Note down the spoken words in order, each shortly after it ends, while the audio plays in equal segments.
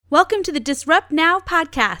Welcome to the Disrupt Now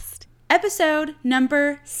podcast, episode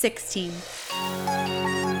number 16.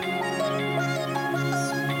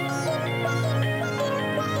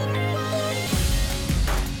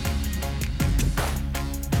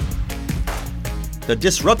 The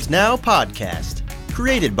Disrupt Now podcast,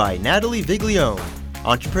 created by Natalie Viglione,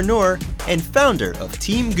 entrepreneur and founder of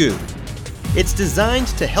Team Goo. It's designed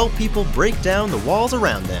to help people break down the walls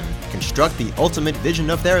around them, construct the ultimate vision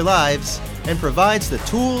of their lives, and provides the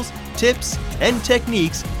tools, tips, and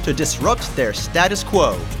techniques to disrupt their status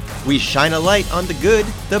quo. We shine a light on the good,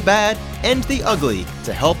 the bad, and the ugly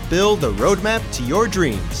to help build the roadmap to your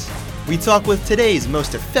dreams. We talk with today's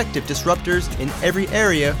most effective disruptors in every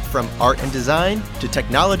area, from art and design to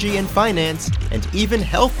technology and finance, and even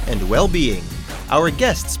health and well-being. Our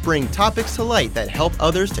guests bring topics to light that help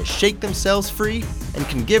others to shake themselves free and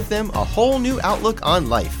can give them a whole new outlook on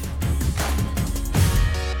life.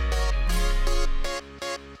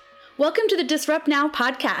 Welcome to the Disrupt Now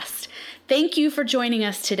podcast. Thank you for joining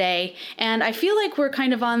us today. And I feel like we're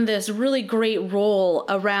kind of on this really great roll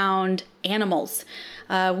around animals.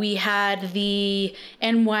 We had the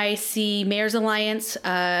NYC Mayor's Alliance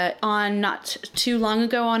on not too long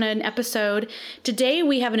ago on an episode. Today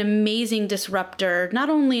we have an amazing disruptor, not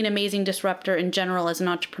only an amazing disruptor in general as an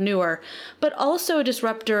entrepreneur, but also a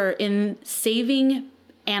disruptor in saving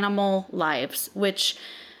animal lives, which,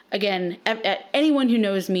 again, anyone who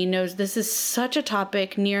knows me knows this is such a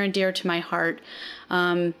topic near and dear to my heart,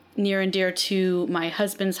 near and dear to my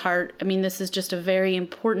husband's heart. I mean, this is just a very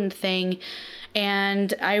important thing.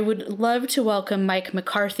 And I would love to welcome Mike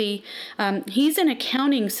McCarthy. He's an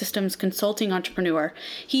accounting systems consulting entrepreneur.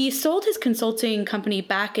 He sold his consulting company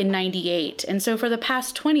back in '98. And so for the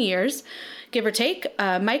past 20 years, give or take,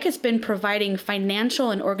 Mike has been providing financial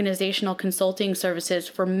and organizational consulting services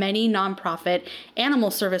for many nonprofit animal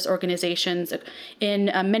service organizations in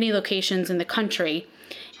many locations in the country.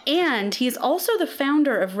 And he's also the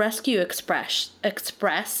founder of Rescue Express,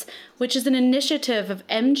 which is an initiative of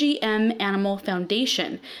MGM Animal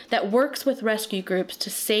Foundation that works with rescue groups to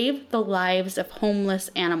save the lives of homeless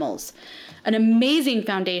animals. An amazing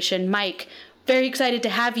foundation. Mike, very excited to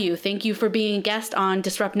have you. Thank you for being a guest on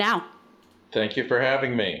Disrupt Now. Thank you for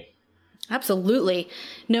having me. Absolutely.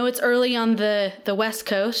 No, it's early on the West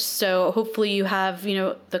Coast, so hopefully you have,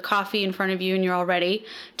 the coffee in front of you and you're all ready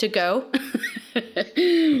to go.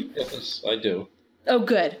 Yes, I do. Oh,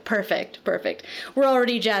 good. Perfect. We're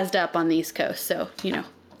already jazzed up on the East Coast, so,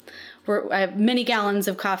 I have many gallons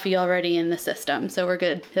of coffee already in the system, so we're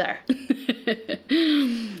good there.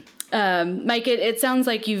 Mike, it sounds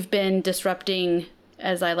like you've been disrupting,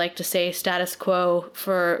 as I like to say, status quo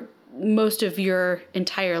for most of your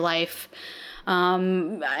entire life.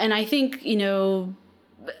 And I think,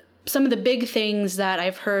 some of the big things that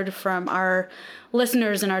I've heard from our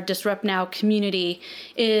listeners in our Disrupt Now community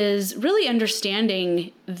is really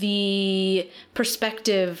understanding the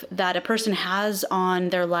perspective that a person has on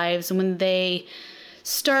their lives when they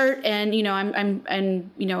start. And,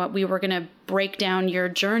 we were going to break down your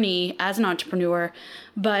journey as an entrepreneur,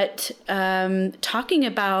 but talking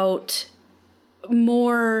about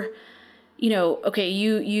more, okay,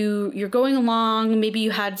 you're going along, maybe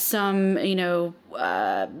you had some,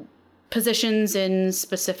 positions in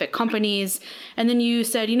specific companies, and then you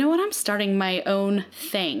said, I'm starting my own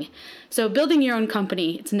thing. So building your own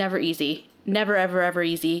company, it's never easy. Never, ever, ever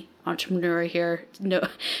easy. Entrepreneur here,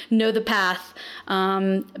 know the path.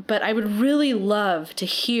 But I would really love to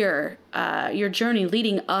hear your journey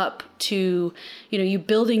leading up to, you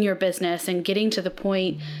building your business and getting to the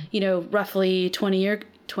point, roughly 20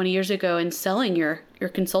 years ago and selling your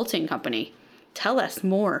consulting company. Tell us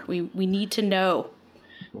more. We need to know.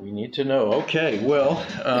 We need to know. Okay. Well,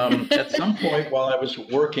 at some point while I was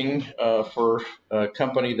working for a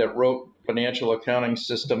company that wrote financial accounting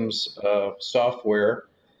systems software,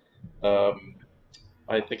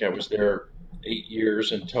 I think I was there 8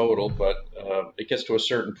 years in total, but it gets to a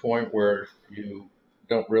certain point where you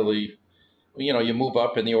don't really, you move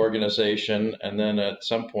up in the organization, and then at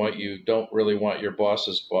some point you don't really want your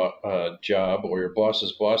boss's job or your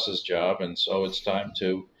boss's boss's job, and so it's time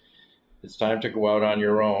to go out on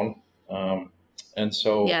your own. And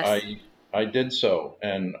so yes. I did so,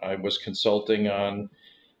 and I was consulting on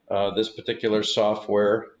this particular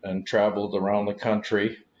software and traveled around the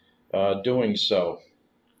country doing so.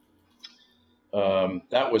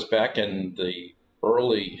 That was back in the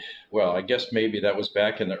I guess maybe that was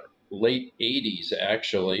back in the late 80s,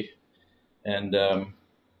 actually. And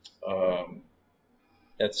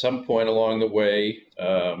at some point along the way,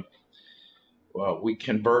 we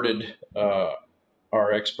converted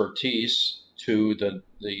our expertise to the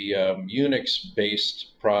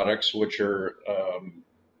Unix-based products, which are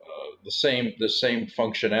the same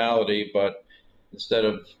functionality, but instead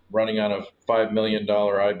of running on a $5 million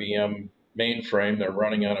IBM mainframe, they're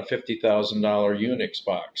running on a $50,000 Unix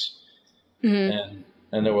box. And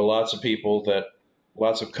there were lots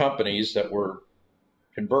of companies that were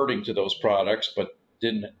converting to those products, but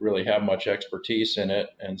didn't really have much expertise in it.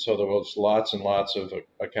 And so there was lots and lots of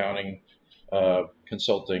accounting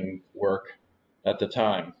consulting work at the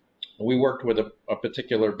time. We worked with a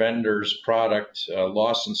particular vendor's product,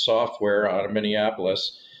 Lawson Software, out of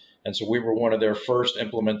Minneapolis. And so we were one of their first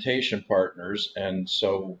implementation partners. And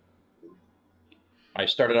so I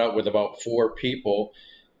started out with about 4 people,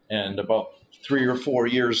 and about 3 or 4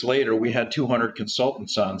 years later, we had 200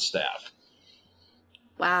 consultants on staff.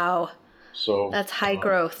 Wow. So that's high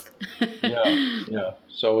growth. Yeah.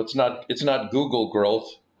 So it's not Google growth,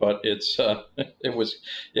 but it was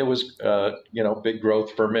big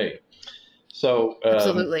growth for me. So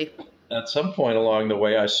absolutely. At some point along the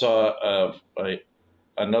way, I saw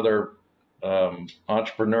another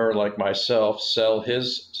entrepreneur like myself sell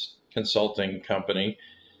his consulting company,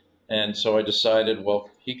 and so I decided, well,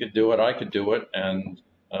 he could do it, I could do it, and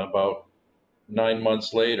about 9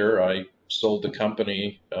 months later, I sold the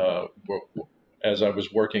company as I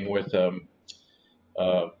was working with a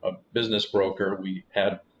business broker. We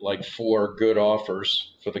had like 4 good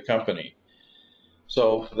offers for the company.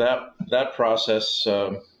 So that process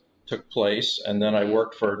took place, and then I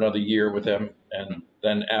worked for another year with him, and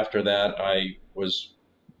then after that I was,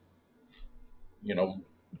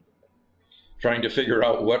 trying to figure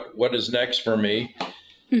out what is next for me.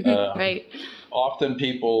 Right. Often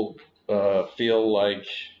people feel like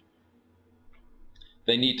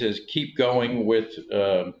they need to keep going with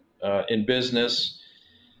in business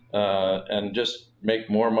and just make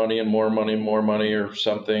more money and more money and more money or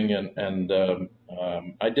something. And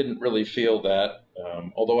I didn't really feel that,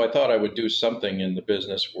 although I thought I would do something in the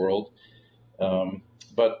business world.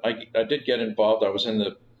 But I did get involved. I was on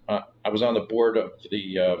the board of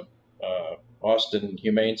the Austin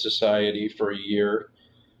Humane Society for a year,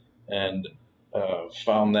 and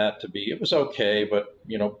found that it was okay, but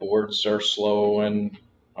boards are slow and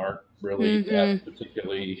aren't really that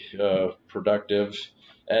particularly productive.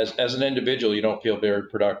 As an individual, you don't feel very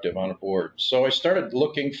productive on a board. So I started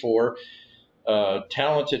looking for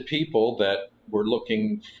talented people that were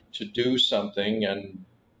looking to do something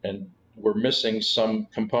and were missing some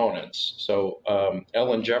components. So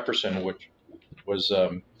Ellen Jefferson, which was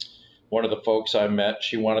one of the folks I met,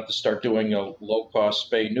 she wanted to start doing a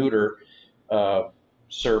low-cost spay-neuter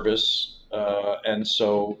service, and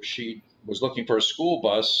so she was looking for a school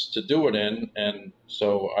bus to do it in, and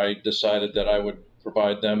so I decided that I would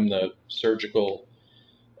provide them the surgical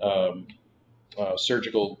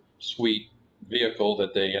suite vehicle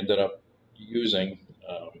that they ended up using.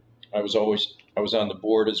 I was on the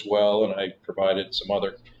board as well, and I provided some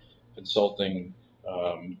other consulting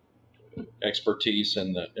expertise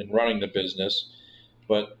in running the business.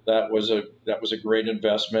 But that was a great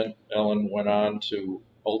investment. Ellen went on to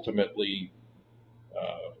ultimately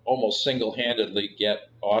almost single-handedly get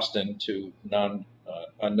Austin to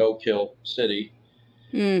a no-kill city.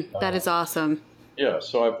 That is awesome. Yeah,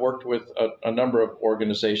 so I've worked with a number of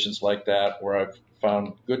organizations like that where I've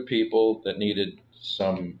found good people that needed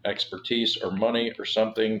some expertise or money or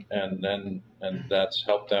something, and that's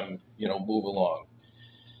helped them, move along.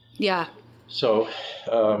 Yeah. So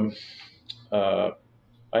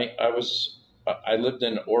I lived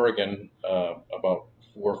in Oregon about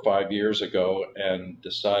 4 or 5 years ago, and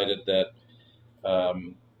decided that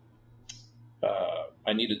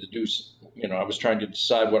I needed to do, I was trying to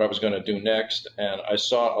decide what I was going to do next, and I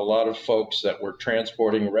saw a lot of folks that were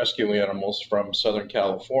transporting rescue animals from Southern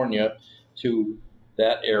California to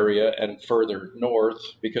that area and further north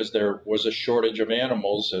because there was a shortage of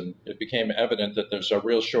animals, and it became evident that there's a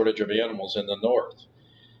real shortage of animals in the north.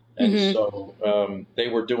 And so they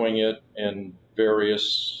were doing it in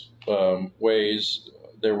various ways.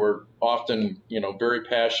 There were often, very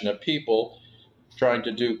passionate people trying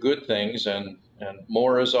to do good things, and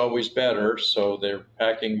more is always better. So they're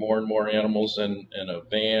packing more and more animals in a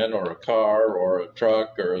van or a car or a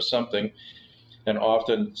truck or something. And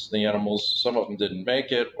often the animals, some of them didn't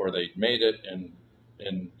make it, or they made it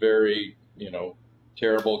in very,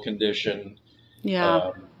 terrible condition.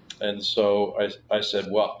 Yeah. And so I said,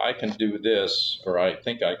 well, I can do this, or I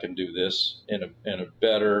think I can do this in a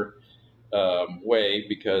better way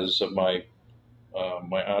because of my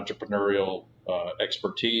entrepreneurial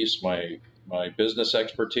expertise, my business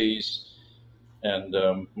expertise, and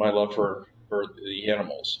my love for the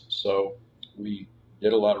animals. So we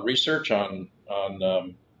did a lot of research on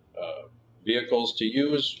vehicles to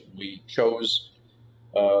use. We chose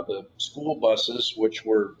the school buses, which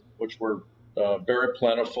were very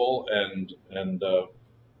plentiful and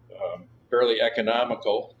fairly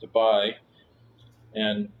economical to buy,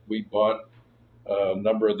 and we bought a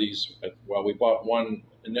number of these. Well, we bought one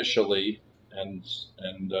initially, and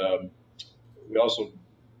we also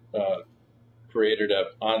created an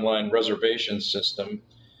online reservation system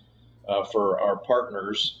for our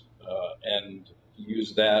partners, and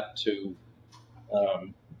used that to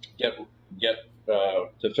get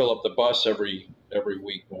to fill up the bus every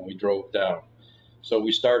week when we drove down. So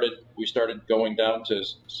we started going down to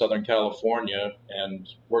Southern California and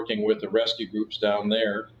working with the rescue groups down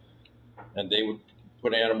there, and they would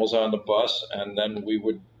put animals on the bus, and then we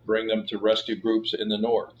would bring them to rescue groups in the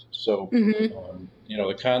north. So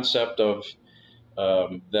the concept of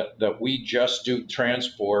that we just do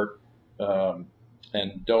transport,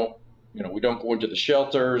 and don't we don't go into the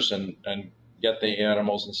shelters and get the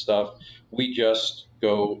animals and stuff. We just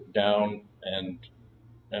go down and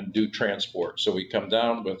do transport. So we come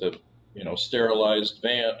down with a sterilized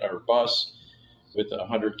van or bus with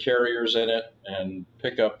 100 carriers in it and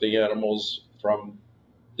pick up the animals from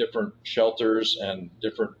different shelters and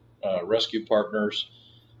different rescue partners,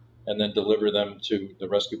 and then deliver them to the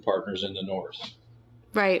rescue partners in the north.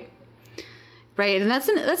 Right. And that's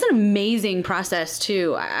an amazing process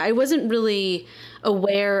too. I wasn't really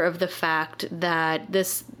aware of the fact that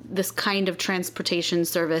this kind of transportation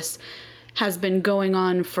service has been going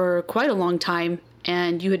on for quite a long time.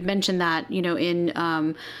 And you had mentioned that, in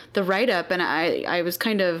the write-up, and I was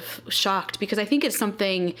kind of shocked because I think it's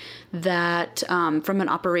something that, from an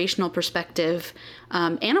operational perspective,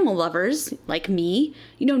 animal lovers like me,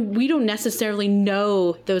 we don't necessarily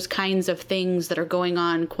know those kinds of things that are going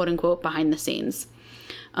on, quote unquote, behind the scenes.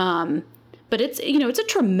 But it's a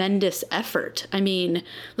tremendous effort. I mean,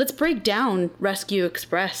 let's break down Rescue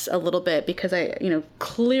Express a little bit, because I,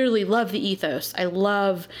 clearly love the ethos. I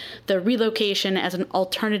love the relocation as an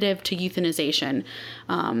alternative to euthanization.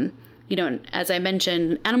 As I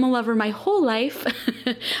mentioned, animal lover my whole life.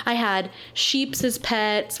 I had sheeps as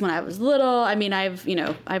pets when I was little. I mean, I've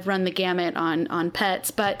run the gamut on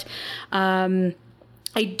pets, but,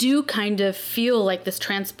 I do kind of feel like this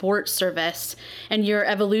transport service and your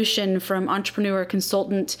evolution from entrepreneur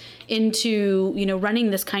consultant into,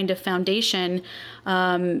 running this kind of foundation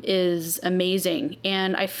is amazing.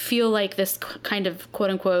 And I feel like this kind of quote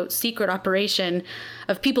unquote secret operation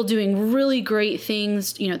of people doing really great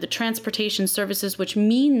things, the transportation services, which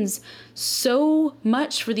means so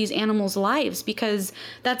much for these animals' lives, because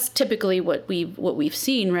that's typically what we've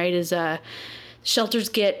seen, right? Is shelters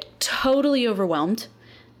get totally overwhelmed.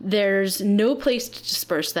 There's no place to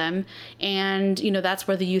disperse them. And, that's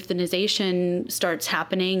where the euthanization starts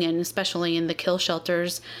happening, and especially in the kill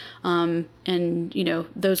shelters, and,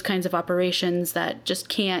 those kinds of operations that just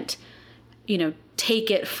can't, take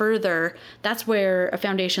it further. That's where a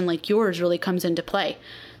foundation like yours really comes into play.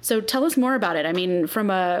 So tell us more about it. I mean, from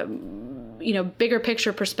a, bigger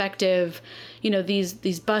picture perspective,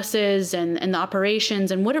 these buses and the operations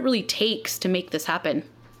and what it really takes to make this happen.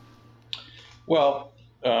 Well,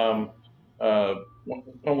 when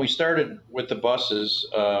we started with the buses,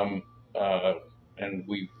 and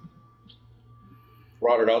we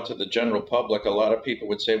brought it out to the general public, a lot of people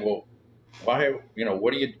would say, well, why,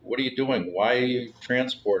 what are you doing? Why are you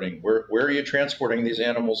transporting? Where are you transporting these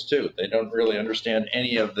animals to? They don't really understand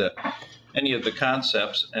any of the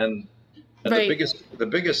concepts. And right. The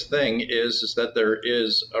biggest thing is that there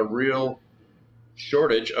is a real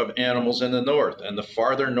shortage of animals in the north, and the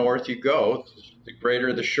farther north you go, the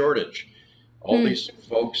greater the shortage. All these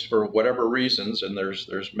folks, for whatever reasons, and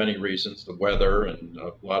there's many reasons, the weather and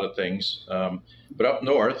a lot of things, but up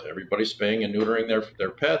north, everybody's spaying and neutering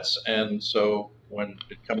their pets, and so when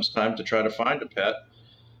it comes time to try to find a pet,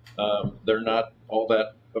 they're not all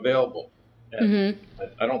that available. And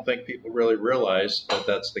I don't think people really realize that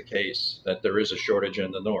that's the case, that there is a shortage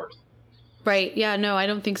in the north. Right. Yeah, no, I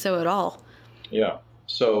don't think so at all. Yeah.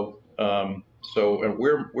 So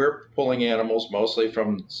we're pulling animals mostly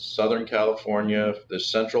from Southern California, the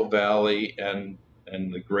Central Valley, and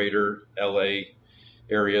the greater LA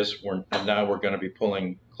areas. And now we're going to be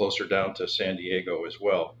pulling closer down to San Diego as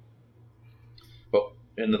well. But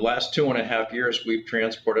in the last 2.5 years, we've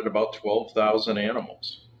transported about 12,000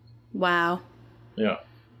 animals. Wow. Yeah.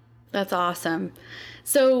 That's awesome.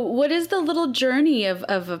 So what is the little journey of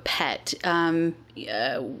a pet?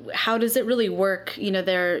 How does it really work?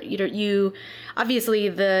 You obviously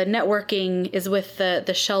the networking is with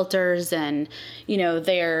the shelters, and,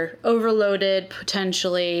 they're overloaded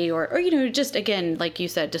potentially, or, just again, like you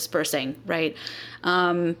said, dispersing, right?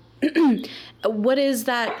 What is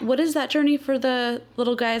that journey for the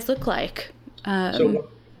little guys look like? So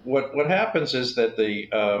what happens is that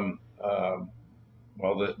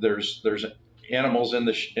there's animals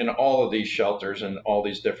in all of these shelters and all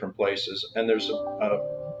these different places, and there's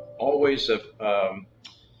always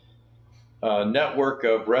a network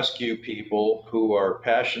of rescue people who are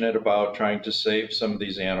passionate about trying to save some of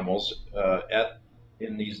these animals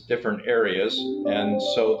in these different areas, and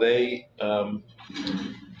so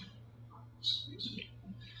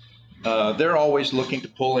they're always looking to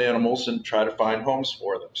pull animals and try to find homes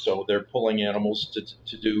for them. So they're pulling animals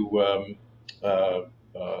to do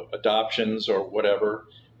adoptions or whatever.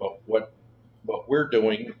 But what we're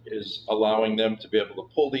doing is allowing them to be able to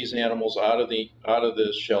pull these animals out of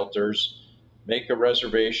the shelters, make a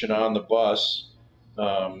reservation on the bus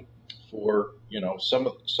for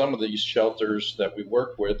some of these shelters that we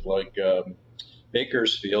work with, like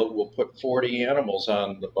Bakersfield, will put 40 animals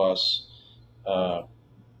on the bus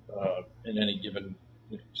in any given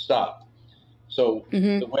stop. So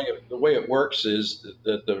the way it works is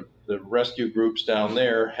that the rescue groups down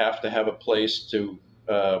there have to have a place to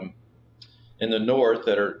in the north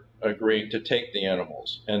that are agreeing to take the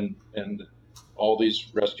animals, and all these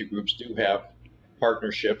rescue groups do have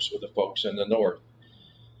partnerships with the folks in the north.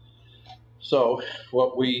 So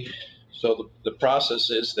the process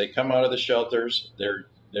is they come out of the shelters, they're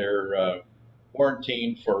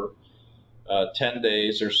quarantined for 10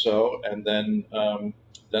 days or so, and then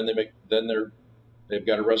they've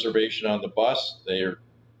got a reservation on the bus. They're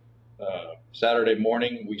Saturday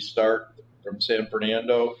morning we start from San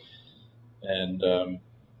Fernando, and the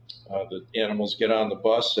animals get on the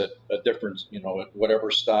bus at a different, at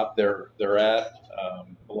whatever stop they're at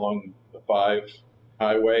along the 5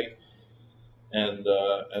 highway, and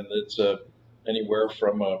it's anywhere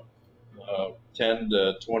from a 10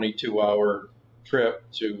 to 22 hour trip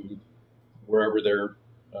to wherever they're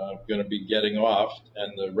going to be getting off,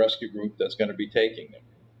 and the rescue group that's going to be taking them.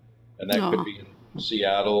 And that could be in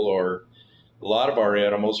Seattle, or a lot of our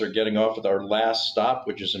animals are getting off at our last stop,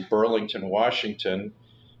 which is in Burlington, Washington.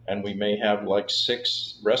 And we may have like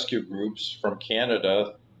 6 rescue groups from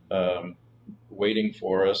Canada waiting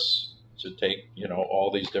for us to take,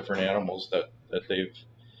 all these different animals that they've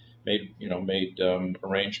made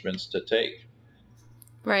arrangements to take.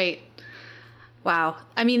 Right. Wow.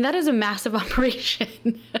 I mean, that is a massive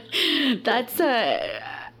operation. That's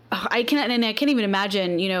I can't even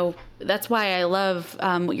imagine, that's why I love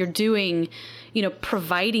what you're doing,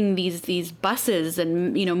 providing these buses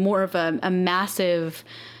and, more of a massive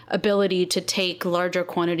ability to take larger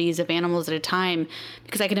quantities of animals at a time.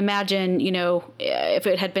 Because I can imagine, if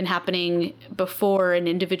it had been happening before and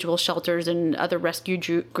individual shelters and other rescue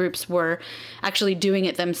groups were actually doing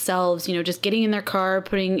it themselves, just getting in their car,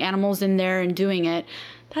 putting animals in there and doing it.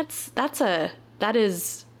 That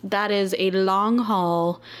is a long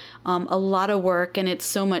haul, a lot of work, and it's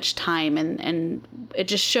so much time, and it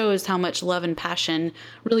just shows how much love and passion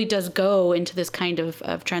really does go into this kind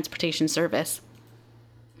of transportation service.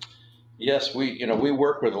 Yes, we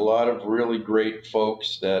work with a lot of really great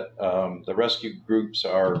folks that the rescue groups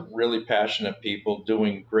are really passionate people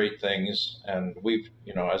doing great things. And we've,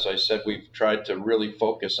 as I said, we've tried to really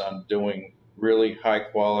focus on doing really high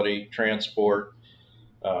quality transport.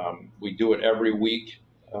 We do it every week.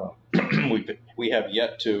 We have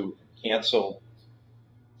yet to cancel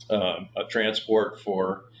a transport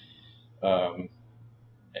for,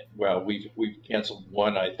 we've canceled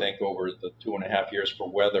one, I think, over the 2.5 years for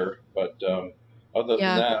weather. But other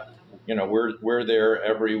than that, we're there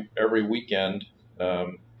every weekend,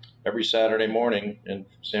 every Saturday morning, and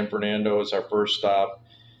San Fernando is our first stop,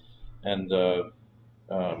 and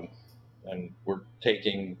we're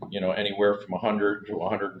taking anywhere from 100 to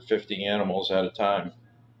 150 animals at a time.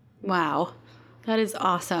 Wow, that is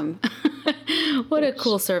awesome! What a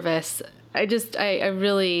cool service! I just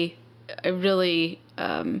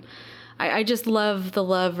love the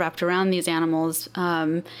love wrapped around these animals.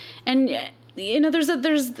 And there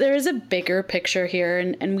is a bigger picture here,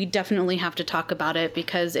 and we definitely have to talk about it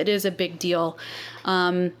because it is a big deal.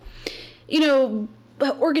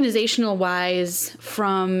 Organizational wise,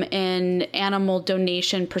 from an animal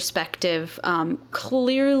donation perspective,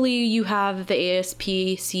 clearly you have the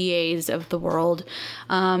ASPCAs of the world.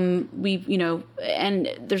 And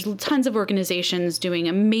there's tons of organizations doing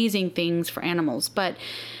amazing things for animals. But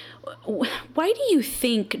why do you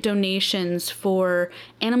think donations for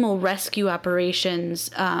animal rescue operations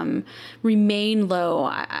remain low?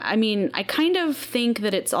 I mean, I kind of think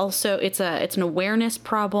that it's an awareness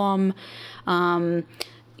problem.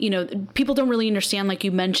 People don't really understand, like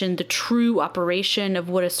you mentioned, the true operation of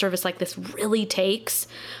what a service like this really takes.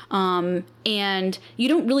 And you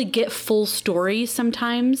don't really get full stories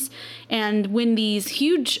sometimes. And when these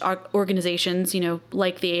huge organizations,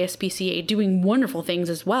 like the ASPCA, doing wonderful things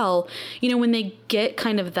as well, when they get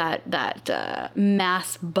kind of that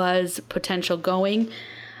mass buzz potential going,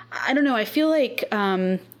 I don't know, I feel like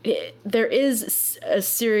there is a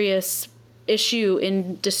serious issue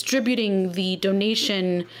in distributing the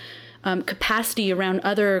donation capacity around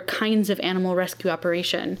other kinds of animal rescue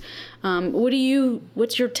operation.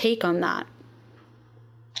 What's your take on that?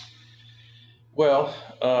 Well,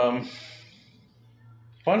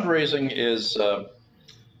 fundraising is a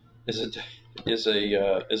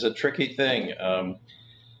tricky thing.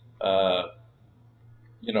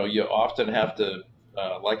 You often have to,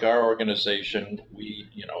 like our organization,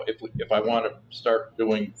 if I want to start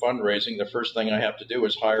doing fundraising, the first thing I have to do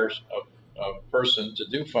is hire a person to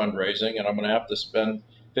do fundraising, and I'm going to have to spend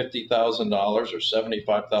 $50,000 or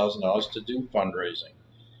 $75,000 to do fundraising.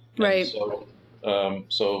 Right. And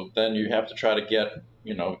so then you have to try to get,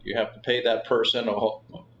 you have to pay that person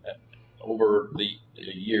over the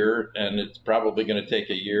year, and it's probably going to take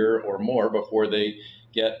a year or more before they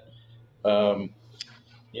get,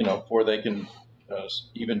 before they can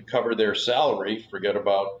even cover their salary. Forget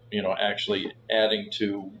about, actually adding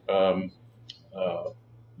to,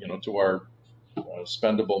 to our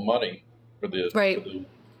spendable money for the, right. for the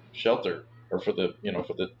shelter or for the,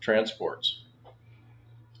 for the transports.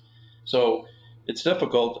 So it's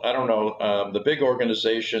difficult. I don't know. The big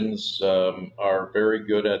organizations are very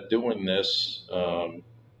good at doing this. I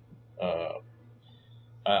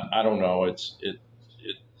don't know. It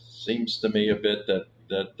seems to me a bit that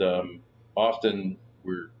often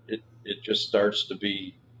it just starts to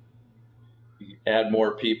be, you add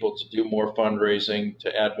more people to do more fundraising,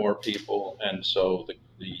 to add more people, and so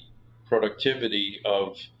the productivity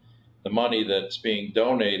of the money that's being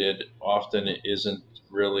donated often isn't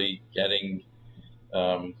really getting,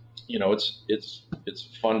 it's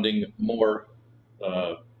funding more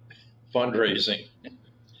fundraising.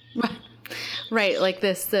 Right, like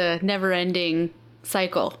this never-ending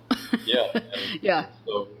cycle. Yeah. Yeah.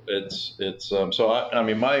 So I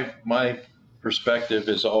mean, my perspective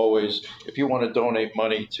is always, if you want to donate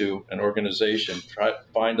money to an organization,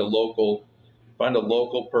 find a local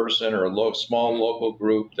person or a small local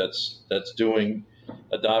group that's doing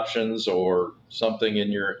adoptions or something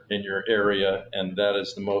in your area, and that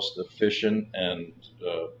is the most efficient, and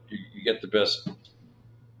you get the best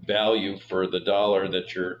value for the dollar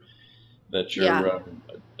that you're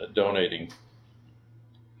donating.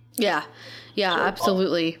 Yeah, so,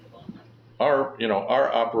 absolutely.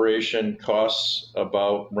 Our operation costs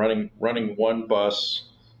about running one bus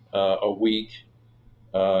a week.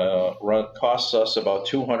 Costs us about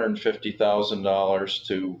 $250,000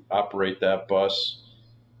 to operate that bus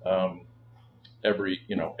every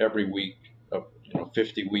week,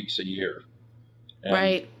 50 weeks a year. And,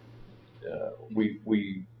 right.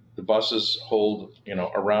 The buses hold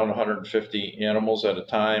around 150 animals at a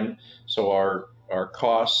time, so our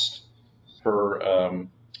cost per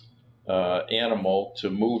animal to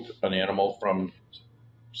move an animal from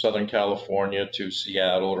Southern California to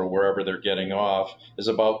Seattle or wherever they're getting off is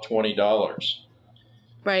about $20.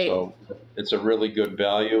 Right. So it's a really good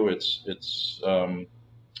value. I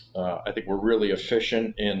think we're really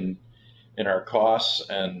efficient in our costs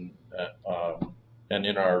and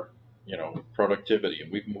in our productivity.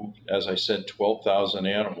 And we've moved, as I said, 12,000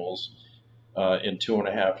 animals in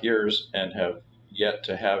 2.5 years, and have yet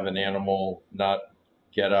to have an animal not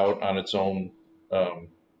get out on its own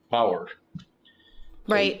power.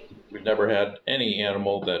 Right. So we've never had any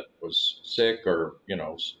animal that was sick or,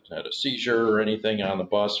 had a seizure or anything on the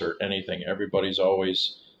bus or anything. Everybody's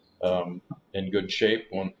always in good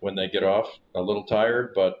shape when they get off. A little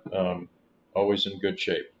tired, but always in good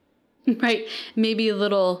shape. Right. Maybe a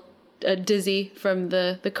little dizzy from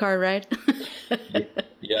the car ride.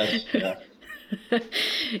 Yes. Yeah.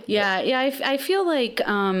 Yeah. I feel like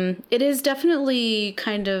it is definitely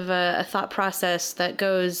kind of a thought process that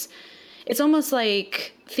goes, it's almost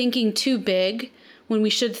like thinking too big when we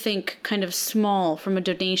should think kind of small from a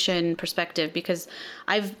donation perspective, because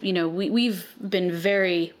we've been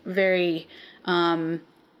very, very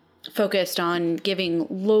focused on giving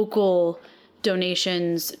local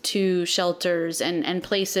donations to shelters and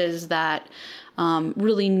places that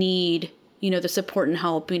really need the support and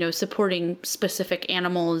help, supporting specific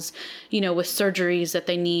animals, with surgeries that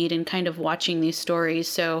they need, and kind of watching these stories.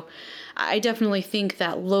 So I definitely think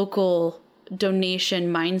that local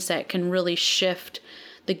donation mindset can really shift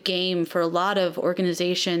the game for a lot of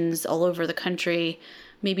organizations all over the country,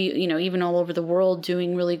 maybe, even all over the world,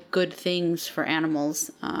 doing really good things for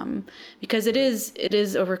animals, because it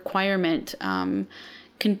is a requirement,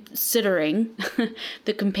 considering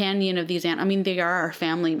the companion of these animals. I mean, they are our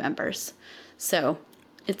family members. So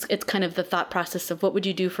it's kind of the thought process of what would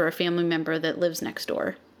you do for a family member that lives next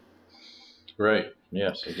door? Right.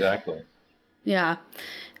 Yes, exactly. Yeah.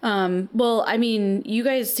 Well, I mean, you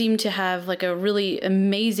guys seem to have like a really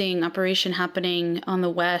amazing operation happening on the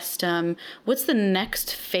West. What's the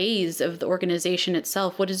next phase of the organization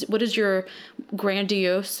itself? What is your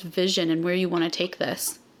grandiose vision and where you want to take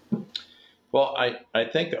this? Well, I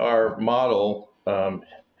think our model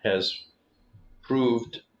has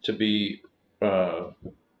proved to be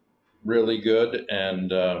really good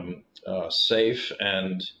and safe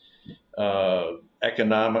and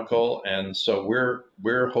economical, and so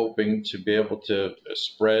we're hoping to be able to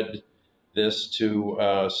spread this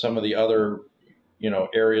to some of the other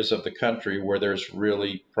areas of the country where there's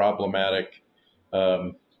really problematic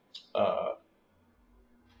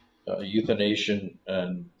euthanasia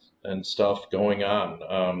and stuff going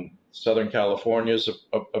on. Southern California is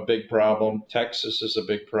a big problem. Texas is a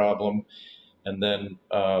big problem, and then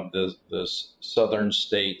the southern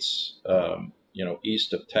states,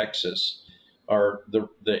 east of Texas, are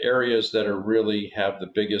the areas that are really have the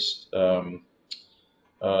biggest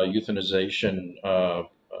euthanization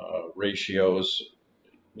ratios,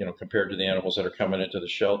 compared to the animals that are coming into the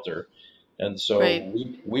shelter. And so Right.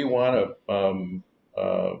 we want to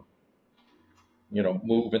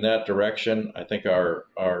move in that direction. I think our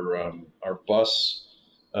bus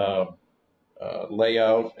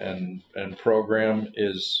layout and program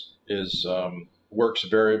is works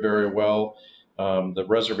very, very well. The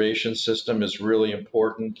reservation system is really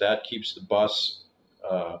important. That keeps the bus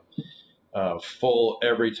full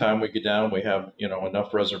every time we get down. We have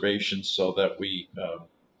enough reservations so that we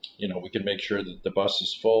can make sure that the bus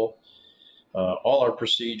is full. All our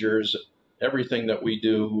procedures, everything that we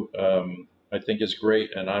do, I think is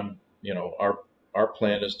great. And our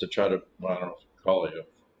plan is to try to, I don't know if you call it a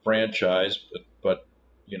franchise, but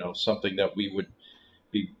something that we would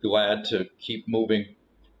be glad to keep moving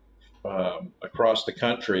across the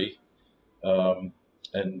country, and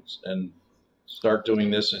start doing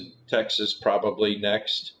this in Texas probably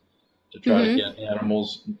next, to try to get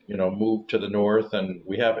animals moved to the north. And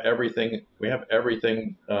we have everything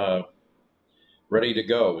ready to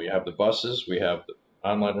go. We have the buses, we have the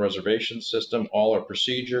online reservation system, all our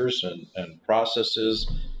procedures and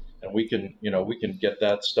processes, and we can get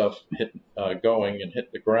that stuff going and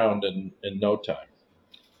hit the ground in no time.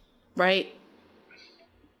 Right.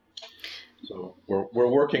 So we're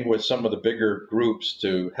working with some of the bigger groups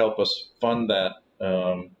to help us fund that,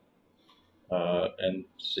 and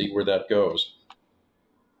see where that goes.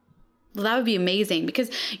 Well, that would be amazing because,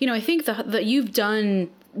 I think that you've done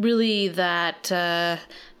really that,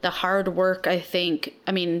 the hard work, I think.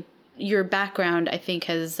 I mean, your background, I think,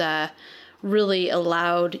 has really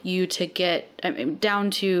allowed you to get down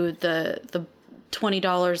to the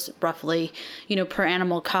 $20 roughly, per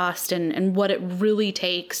animal cost, and what it really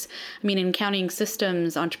takes. I mean, in Counting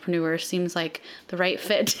Systems Entrepreneur seems like the right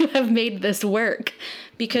fit to have made this work,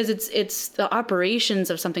 because it's the operations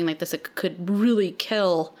of something like this that could really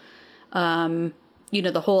kill,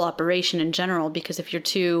 the whole operation in general. Because if you're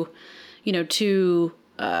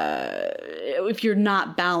if you're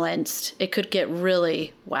not balanced, it could get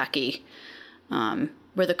really wacky.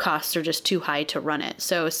 Where the costs are just too high to run it.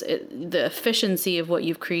 So the efficiency of what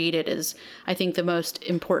you've created is, I think, the most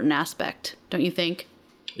important aspect. Don't you think?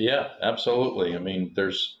 Yeah, absolutely. I mean,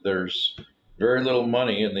 there's very little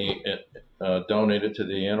money in the donated to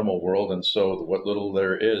the animal world, and so what little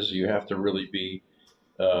there is, you have to really be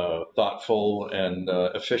thoughtful and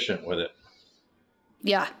efficient with it.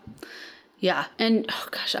 Yeah. Yeah. And oh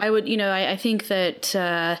gosh, I would, I think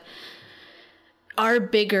that our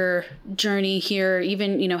bigger journey here,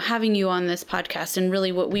 even, having you on this podcast, and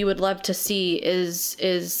really what we would love to see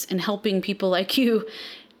is in helping people like you,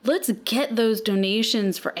 let's get those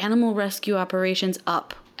donations for animal rescue operations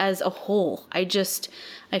up as a whole. I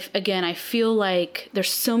feel like there's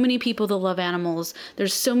so many people that love animals.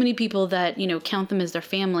 There's so many people that, count them as their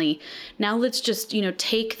family. Now let's just,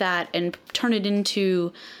 take that and turn it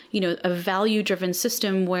into, a value-driven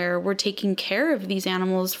system where we're taking care of these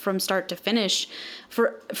animals from start to finish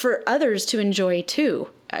for others to enjoy too.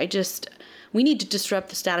 we need to disrupt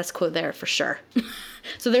the status quo there for sure.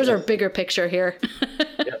 So there's our bigger picture here.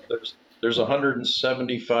 Yeah, there's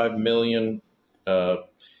 175 million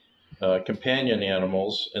companion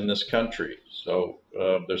animals in this country. So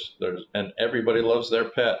there's and everybody loves their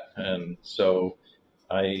pet, and so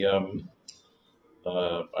I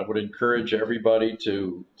would encourage everybody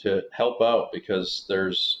to help out, because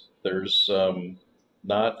there's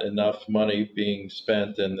not enough money being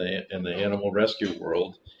spent in the animal rescue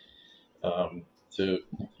world to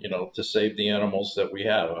save the animals that we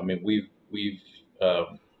have. I mean, we've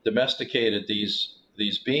domesticated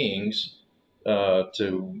these beings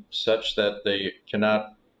to such that they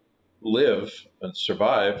cannot live and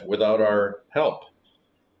survive without our help.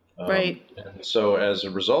 Right. And so as a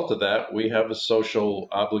result of that, we have a social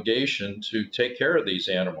obligation to take care of these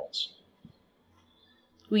animals.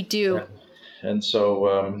 We do. And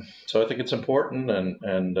so I think it's important, and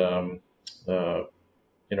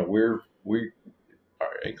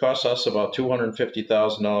it costs us about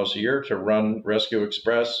 $250,000 a year to run Rescue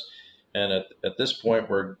Express, and at this point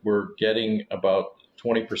we're getting about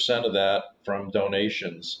 20% of that from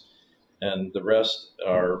donations, and the rest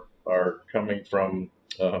are coming from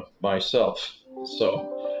myself.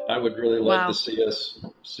 So I would really like to see us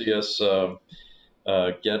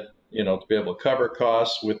get, to be able to cover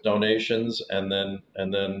costs with donations, and then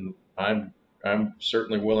I'm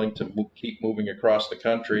certainly willing to keep moving across the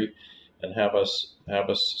country and have us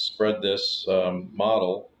spread this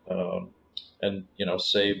model, and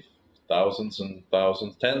save thousands and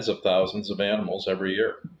thousands, tens of thousands of animals every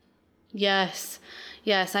year. Yes.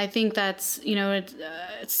 I think that's,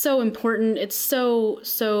 it's so important. It's so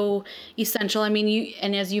essential. I mean,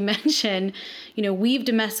 and as you mentioned, we've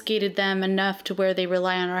domesticated them enough to where they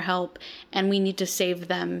rely on our help, and we need to save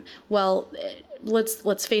them. Well,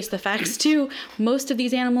 let's face the facts too. Most of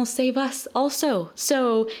these animals save us also.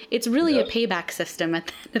 So it's really a payback system at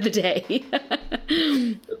the end of the day.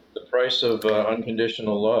 The price of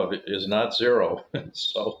unconditional love is not zero.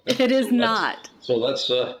 So it is not. So let's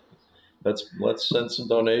send some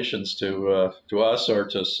donations to us or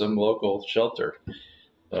to some local shelter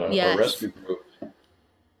or rescue group. I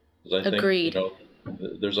think, agreed.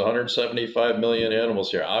 There's 175 million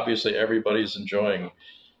animals here. Obviously, everybody's enjoying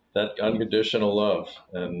that unconditional love,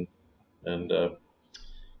 and it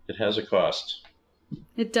has a cost.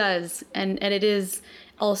 It does, and it is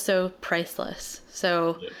also priceless.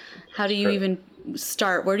 So how do you even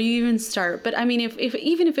start? Where do you even start? But I mean, if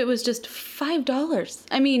even if it was just $5,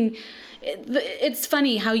 I mean, it's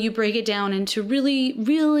funny how you break it down into really,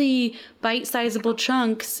 really bite-sizable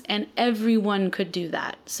chunks, and everyone could do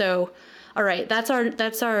that. So, all right, that's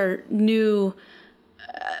our new.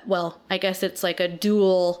 Well, I guess it's like a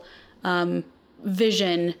dual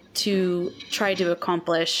vision to try to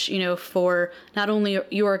accomplish, for not only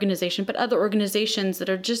your organization, but other organizations that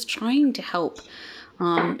are just trying to help.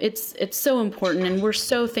 It's so important, and we're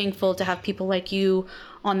so thankful to have people like you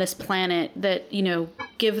on this planet that,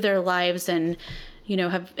 give their lives and,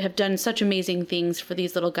 have done such amazing things for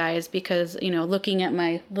these little guys, because, looking at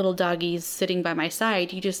my little doggies sitting by my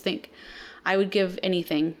side, you just think I would give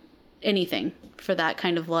anything for that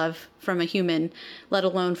kind of love from a human, let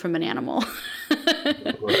alone from an animal.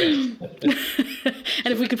 Right.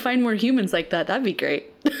 And if we could find more humans like that, that'd be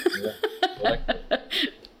great. Yeah.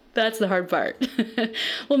 That's the hard part.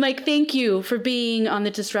 Well, Mike, thank you for being on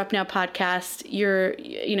the Disrupt Now podcast.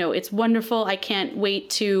 It's wonderful. I can't wait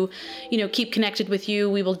to, keep connected with you.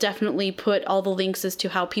 We will definitely put all the links as to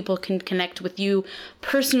how people can connect with you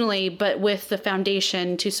personally, but with the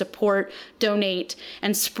foundation to support, donate,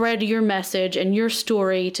 and spread your message and your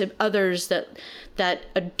story to others that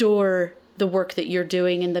adore the work that you're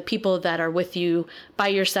doing, and the people that are with you by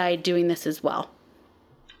your side doing this as well.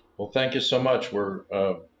 Well, thank you so much. We're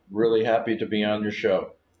really happy to be on your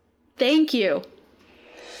show. Thank you.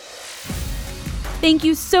 Thank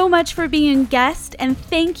you so much for being a guest, and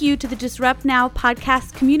thank you to the Disrupt Now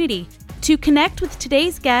podcast community. To connect with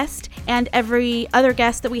today's guest and every other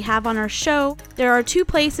guest that we have on our show, there are 2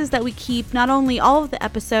 places that we keep not only all of the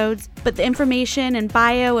episodes, but the information and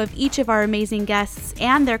bio of each of our amazing guests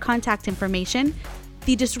and their contact information.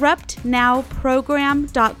 The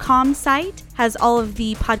DisruptNowProgram.com site has all of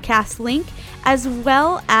the podcast link, as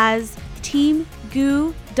well as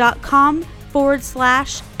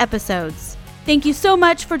teamgoo.com/episodes. Thank you so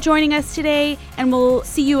much for joining us today, and we'll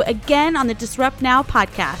see you again on the Disrupt Now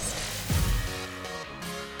podcast.